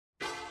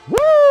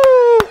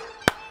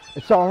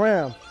It's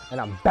RM,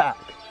 and I'm back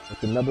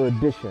with another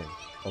edition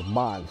of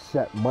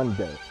Mindset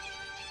Monday.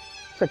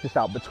 Check this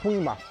out.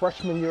 Between my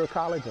freshman year of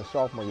college and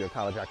sophomore year of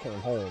college, I came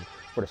home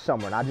for the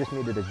summer, and I just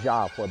needed a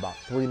job for about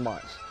 3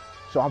 months.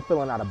 So I'm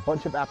filling out a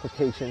bunch of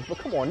applications, but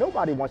come on,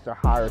 nobody wants to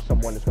hire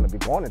someone that's gonna be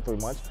gone in 3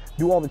 months,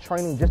 do all the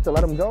training just to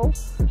let them go.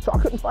 So I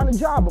couldn't find a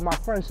job, but my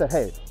friend said,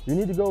 hey, you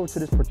need to go to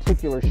this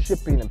particular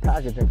shipping and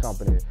packaging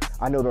company.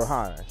 I know they're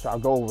hiring. So I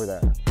go over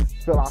there,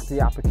 fill out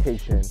the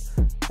application,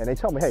 and they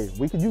tell me, hey,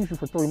 we could use you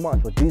for 3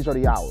 months, but these are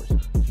the hours.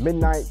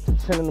 Midnight to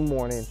 10 in the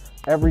morning,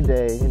 every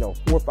day, 4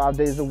 or 5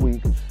 days a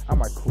week. I'm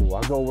like, cool.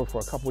 I go over for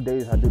a couple of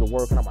days, I do the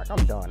work, and I'm like,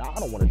 I'm done. I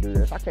don't want to do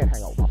this. I can't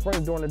hang out with my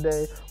friends during the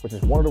day, which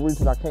is one of the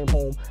reasons I came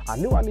home. I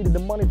knew I needed the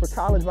money for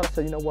college, but I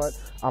said, you know what?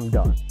 I'm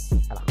done.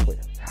 And I quit.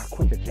 I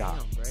quit the job.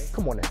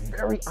 Come on, the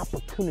very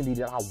opportunity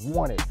that I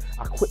wanted,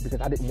 I quit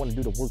because I didn't want to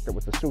do the work that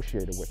was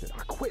associated with it.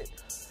 I quit.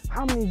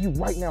 How many of you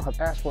right now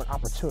have asked for an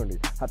opportunity,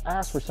 have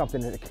asked for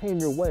something and it came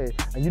your way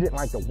and you didn't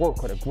like the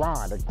work or the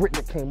grind, the grit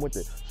that came with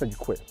it, so you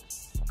quit?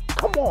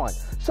 Come on.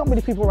 So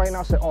many people right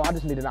now say, oh, I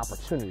just need an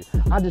opportunity.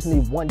 I just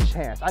need one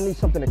chance. I need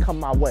something to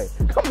come my way.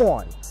 Come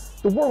on.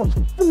 The world's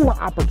full of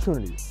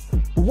opportunity.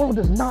 The world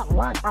does not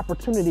lack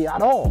opportunity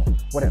at all.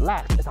 What it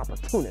lacks is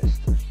opportunists.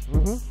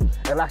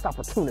 It lacks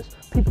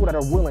opportunists. People that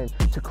are willing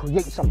to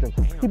create something.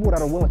 People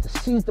that are willing to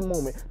seize the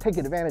moment, take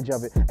advantage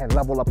of it, and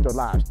level up their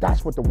lives.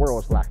 That's what the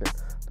world is lacking.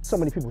 So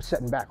many people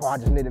sitting back, oh, I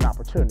just need an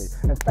opportunity.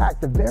 In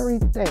fact, the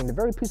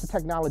very piece of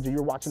technology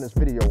you're watching this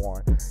video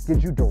on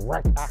gives you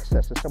direct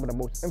access to some of the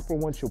most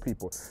influential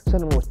people,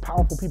 some of the most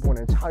powerful people in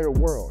the entire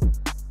world.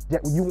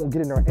 Yet you won't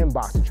get in their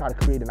inbox to try to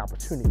create an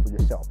opportunity for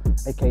yourself,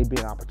 aka be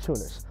an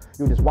opportunist.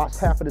 You'll just watch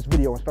half of this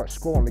video and start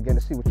scrolling again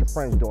to see what your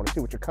friends doing, to see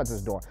what your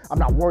cousin's doing. I'm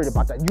not worried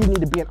about that. You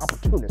need to be an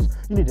opportunist.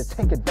 You need to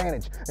take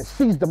advantage and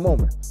seize the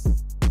moment.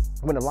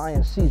 When a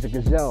lion sees a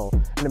gazelle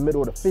in the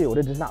middle of the field,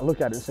 it does not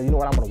look at it and say, you know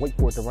what, I'm gonna wait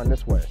for it to run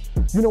this way.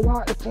 You know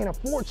why? It can't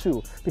afford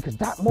to, because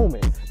that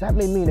moment, that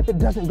may mean if it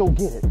doesn't go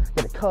get it,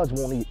 then the cubs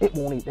won't eat, it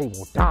won't eat, they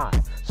will die.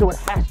 So it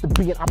has to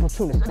be an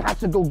opportunist. It has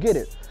to go get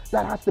it.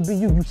 That has to be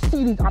you. You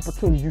see these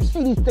opportunities, you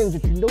see these things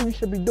that you know you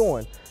should be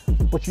doing,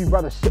 but you'd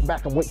rather sit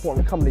back and wait for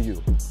them to come to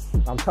you.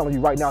 I'm telling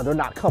you right now, they're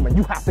not coming.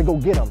 You have to go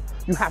get them.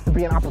 You have to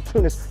be an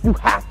opportunist. You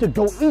have to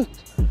go eat.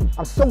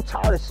 I'm so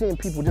tired of seeing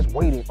people just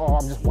waiting. Oh,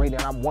 I'm just waiting.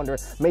 I'm wondering,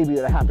 maybe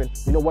it'll happen.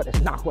 You know what?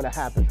 It's not going to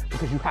happen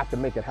because you have to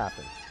make it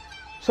happen.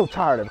 So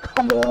tired of it.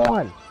 Come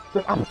on.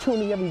 There's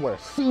opportunity everywhere.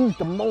 Seize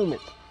the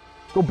moment.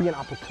 Go be an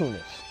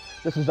opportunist.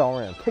 This is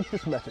RM. Take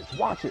this message.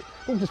 Watch it.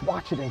 Don't just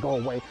watch it and go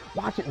away.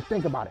 Watch it and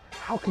think about it.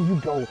 How can you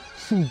go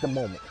seize the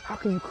moment? How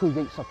can you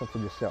create something for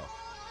yourself?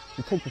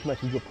 So take this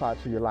message, you apply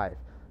it to your life.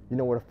 You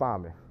know where to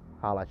find me.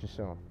 Holla at you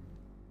soon.